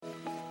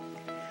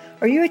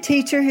Are you a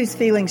teacher who's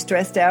feeling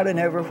stressed out and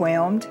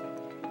overwhelmed?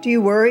 Do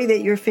you worry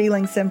that you're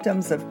feeling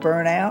symptoms of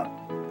burnout?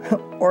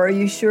 Or are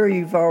you sure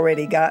you've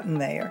already gotten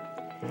there?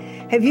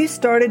 Have you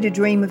started to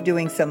dream of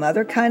doing some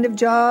other kind of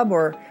job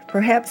or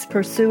perhaps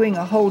pursuing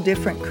a whole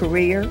different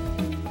career?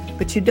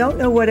 But you don't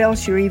know what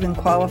else you're even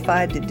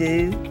qualified to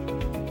do?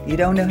 You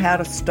don't know how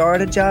to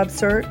start a job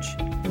search?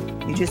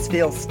 You just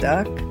feel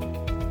stuck?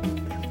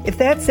 If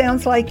that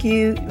sounds like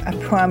you, I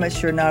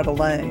promise you're not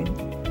alone.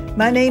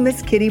 My name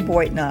is Kitty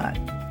Boitnott.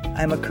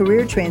 I'm a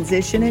career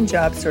transition and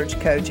job search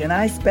coach, and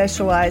I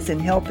specialize in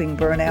helping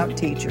burnout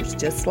teachers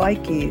just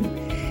like you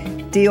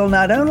deal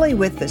not only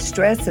with the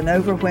stress and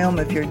overwhelm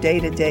of your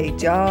day-to-day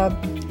job,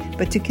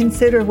 but to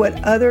consider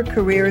what other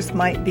careers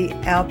might be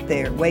out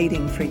there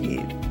waiting for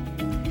you.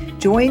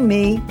 Join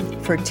me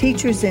for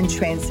Teachers in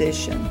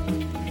Transition.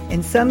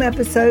 In some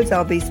episodes,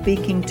 I'll be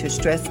speaking to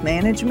stress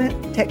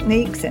management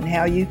techniques and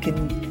how you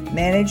can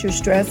manage your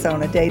stress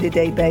on a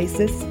day-to-day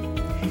basis.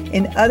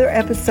 In other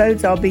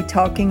episodes, I'll be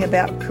talking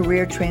about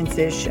career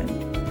transition.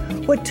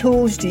 What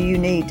tools do you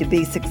need to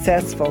be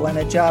successful in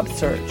a job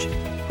search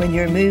when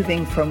you're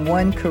moving from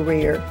one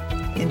career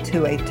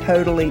into a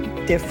totally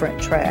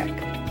different track?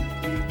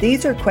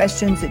 These are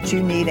questions that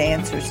you need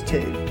answers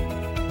to,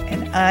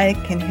 and I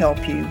can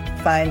help you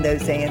find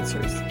those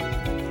answers.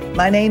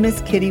 My name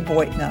is Kitty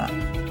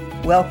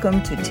Boitnott.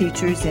 Welcome to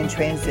Teachers in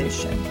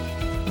Transition.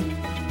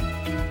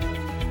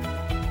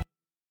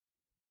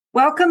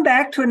 Welcome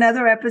back to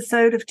another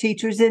episode of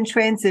Teachers in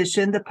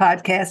Transition, the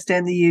podcast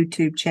and the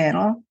YouTube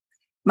channel.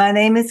 My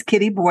name is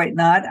Kitty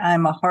Boitnott.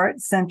 I'm a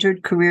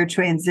heart-centered career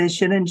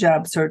transition and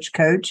job search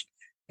coach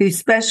who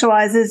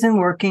specializes in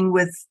working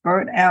with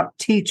burnt-out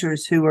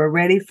teachers who are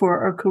ready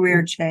for a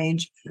career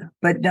change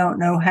but don't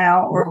know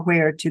how or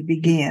where to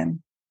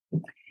begin.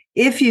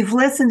 If you've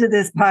listened to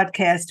this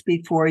podcast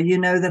before, you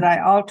know that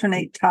I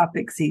alternate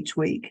topics each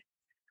week.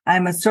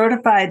 I'm a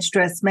certified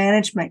stress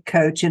management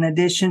coach in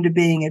addition to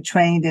being a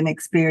trained and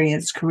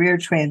experienced career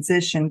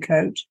transition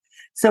coach.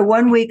 So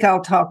one week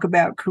I'll talk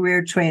about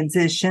career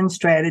transition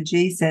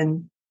strategies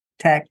and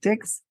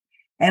tactics.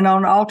 And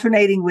on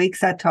alternating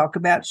weeks, I talk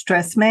about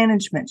stress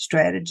management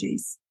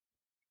strategies.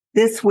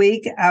 This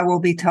week, I will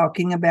be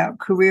talking about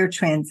career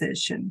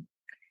transition.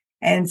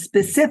 And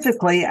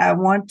specifically, I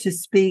want to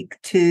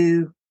speak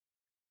to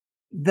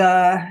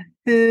the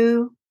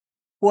who,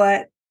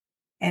 what,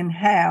 and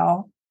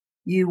how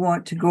you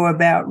want to go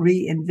about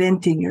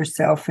reinventing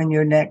yourself in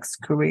your next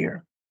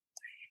career.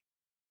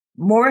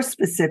 More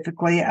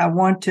specifically, I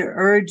want to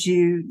urge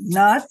you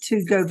not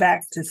to go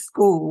back to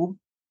school,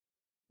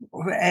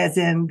 as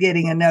in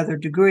getting another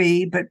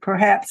degree, but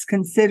perhaps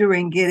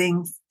considering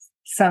getting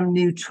some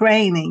new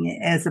training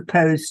as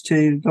opposed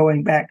to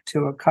going back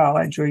to a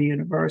college or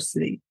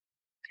university.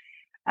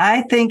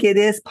 I think it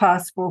is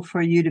possible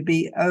for you to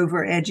be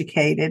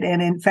overeducated.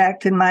 And in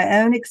fact, in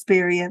my own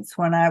experience,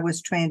 when I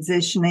was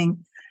transitioning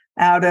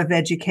out of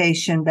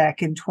education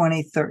back in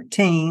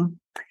 2013,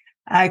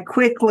 I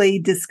quickly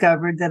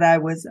discovered that I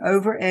was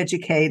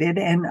overeducated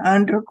and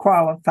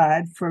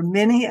underqualified for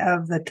many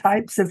of the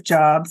types of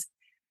jobs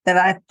that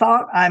I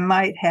thought I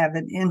might have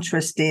an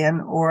interest in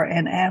or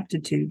an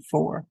aptitude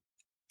for.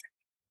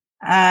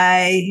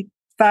 I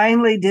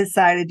finally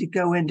decided to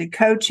go into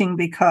coaching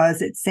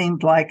because it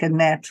seemed like a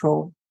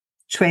natural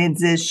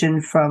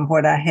transition from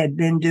what I had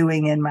been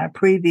doing in my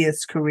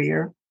previous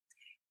career.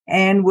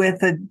 And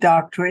with a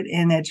doctorate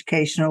in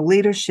educational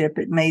leadership,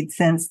 it made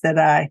sense that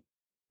I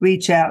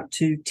reach out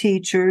to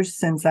teachers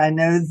since I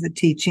know the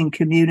teaching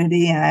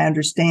community. I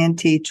understand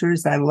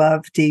teachers. I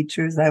love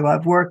teachers. I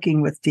love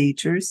working with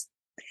teachers.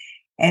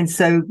 And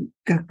so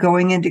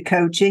going into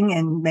coaching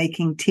and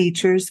making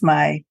teachers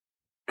my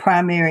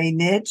primary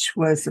niche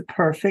was a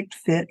perfect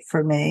fit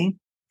for me.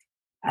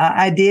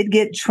 I did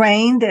get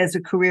trained as a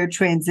career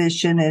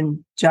transition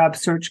and job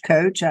search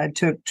coach. I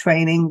took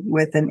training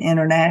with an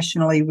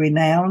internationally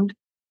renowned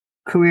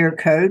career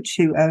coach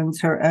who owns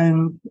her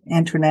own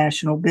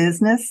international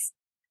business.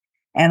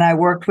 And I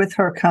worked with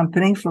her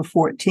company for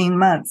 14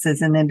 months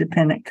as an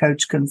independent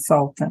coach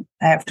consultant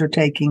after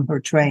taking her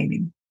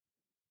training.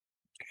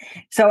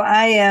 So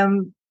I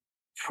am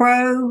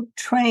pro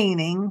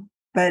training,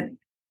 but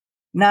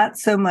not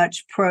so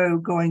much pro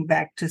going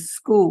back to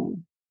school.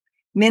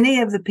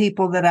 Many of the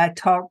people that I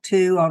talk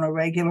to on a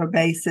regular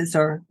basis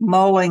are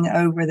mulling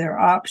over their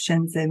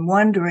options and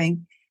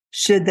wondering,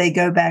 should they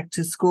go back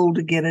to school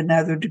to get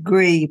another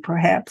degree,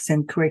 perhaps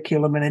in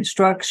curriculum and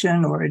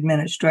instruction or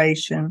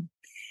administration?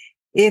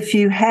 If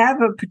you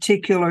have a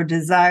particular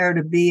desire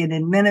to be an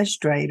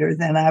administrator,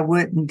 then I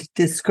wouldn't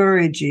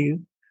discourage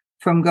you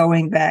from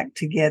going back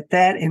to get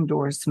that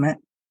endorsement.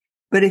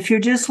 But if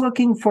you're just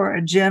looking for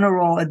a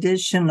general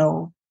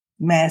additional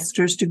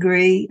master's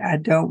degree, I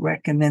don't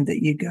recommend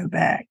that you go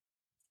back.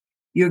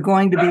 You're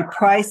going to be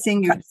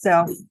pricing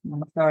yourself.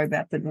 I'm sorry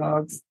about the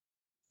dogs.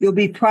 You'll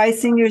be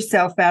pricing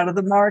yourself out of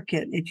the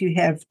market if you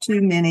have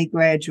too many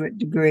graduate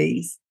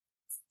degrees.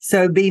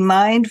 So be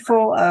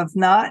mindful of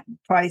not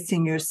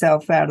pricing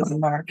yourself out of the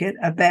market.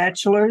 A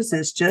bachelor's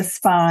is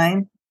just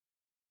fine.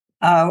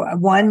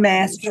 One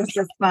master's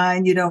is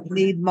fine. You don't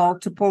need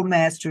multiple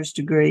master's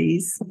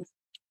degrees.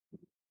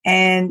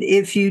 And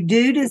if you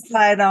do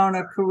decide on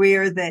a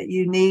career that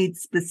you need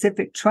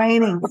specific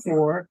training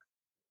for,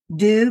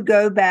 do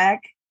go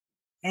back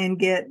and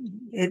get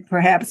it,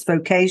 perhaps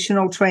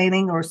vocational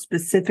training or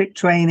specific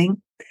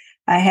training.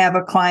 I have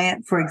a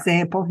client, for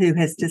example, who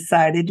has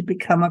decided to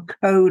become a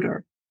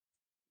coder,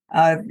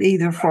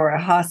 either for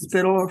a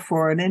hospital or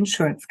for an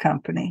insurance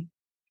company.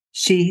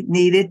 She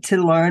needed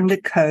to learn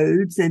the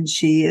codes, and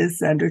she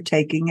is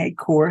undertaking a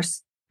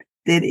course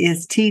that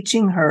is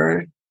teaching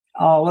her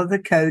all of the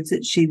codes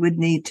that she would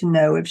need to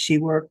know if she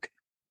worked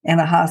in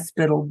a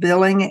hospital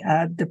billing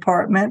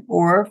department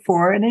or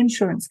for an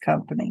insurance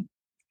company.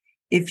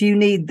 If you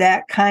need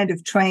that kind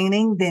of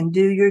training, then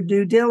do your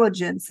due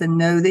diligence and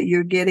know that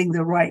you're getting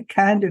the right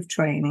kind of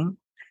training.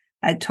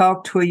 I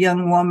talked to a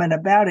young woman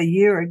about a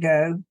year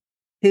ago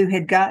who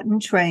had gotten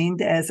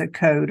trained as a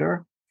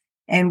coder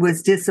and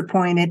was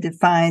disappointed to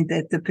find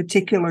that the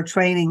particular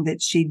training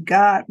that she'd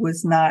got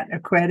was not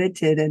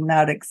accredited and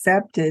not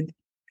accepted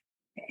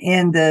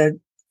in the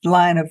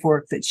line of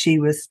work that she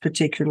was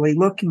particularly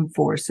looking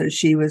for. So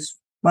she was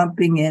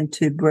bumping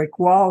into brick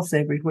walls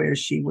everywhere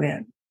she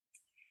went.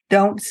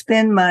 Don't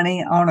spend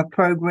money on a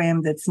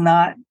program that's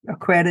not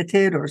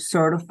accredited or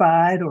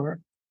certified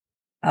or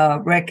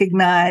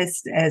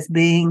recognized as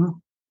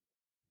being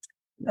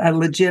a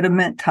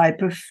legitimate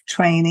type of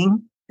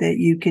training that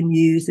you can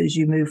use as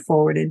you move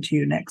forward into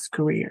your next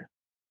career.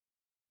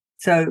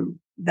 So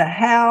the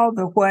how,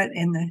 the what,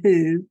 and the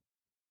who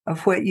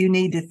of what you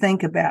need to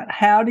think about.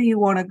 How do you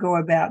want to go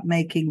about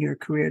making your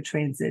career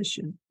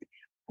transition?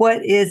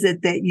 What is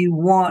it that you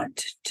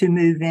want to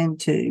move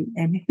into,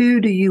 and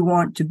who do you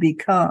want to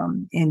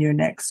become in your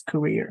next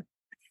career?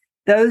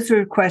 Those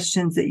are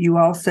questions that you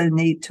also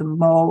need to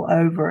mull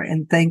over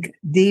and think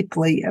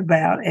deeply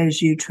about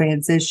as you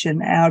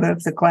transition out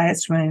of the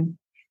classroom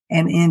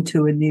and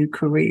into a new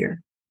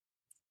career.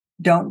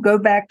 Don't go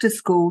back to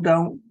school.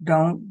 Don't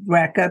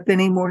rack up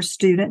any more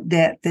student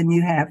debt than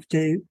you have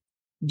to.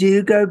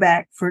 Do go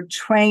back for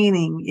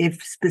training,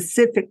 if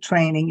specific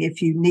training,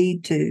 if you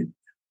need to.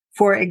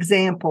 For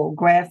example,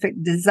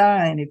 graphic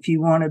design, if you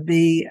want to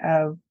be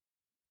a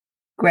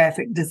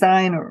graphic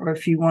designer, or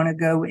if you want to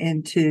go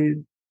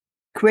into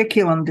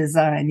curriculum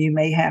design, you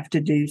may have to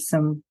do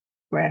some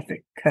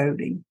graphic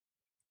coding.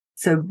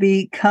 So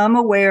become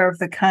aware of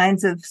the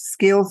kinds of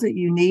skills that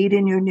you need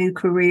in your new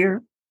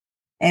career,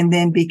 and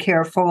then be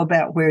careful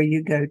about where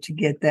you go to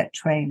get that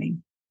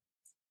training.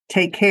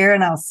 Take care,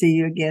 and I'll see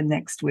you again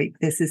next week.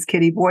 This is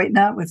Kitty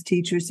Boitnott with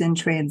Teachers in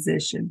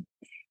Transition.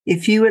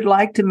 If you would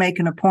like to make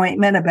an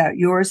appointment about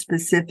your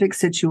specific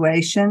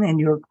situation and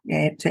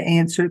to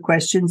answer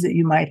questions that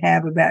you might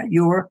have about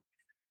your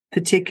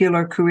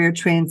particular career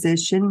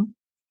transition,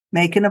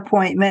 make an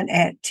appointment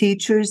at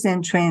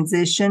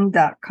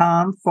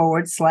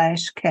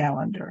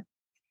teachersintransition.com/calendar.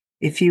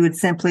 If you would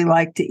simply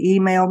like to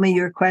email me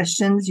your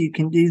questions, you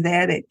can do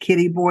that at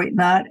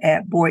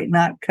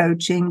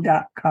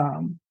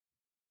kittyboitnott@boitnottcoaching.com.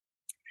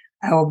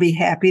 I will be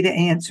happy to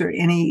answer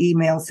any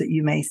emails that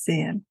you may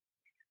send.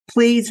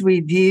 Please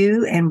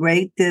review and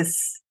rate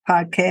this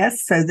podcast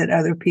so that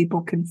other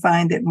people can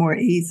find it more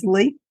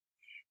easily.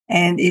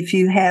 And if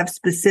you have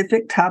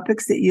specific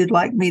topics that you'd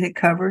like me to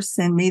cover,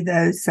 send me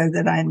those so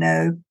that I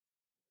know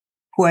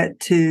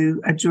what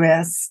to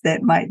address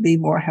that might be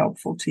more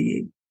helpful to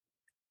you.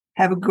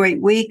 Have a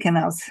great week, and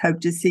I'll hope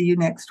to see you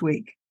next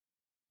week.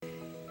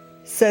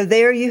 So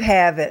there you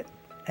have it,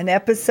 an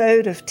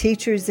episode of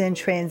Teachers in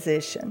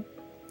Transition.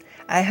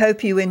 I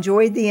hope you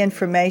enjoyed the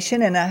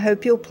information, and I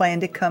hope you'll plan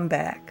to come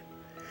back.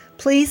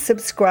 Please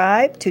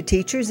subscribe to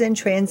Teachers in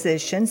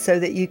Transition so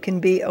that you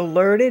can be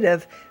alerted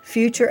of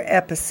future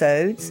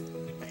episodes.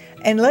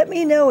 And let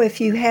me know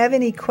if you have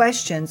any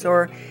questions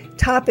or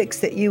topics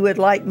that you would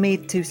like me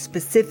to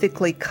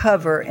specifically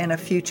cover in a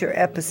future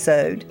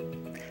episode.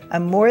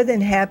 I'm more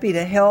than happy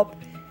to help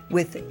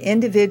with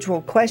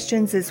individual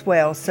questions as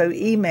well, so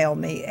email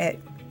me at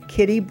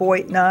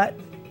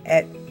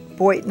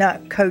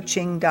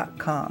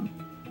kittyboitnott@boitnottcoaching.com.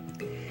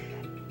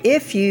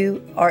 If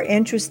you are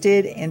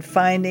interested in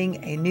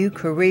finding a new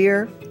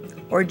career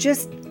or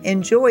just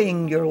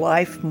enjoying your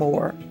life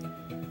more,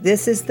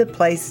 this is the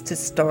place to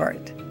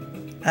start.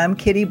 I'm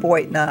Kitty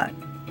Boitnott,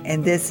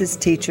 and this is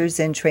Teachers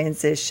in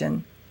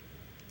Transition.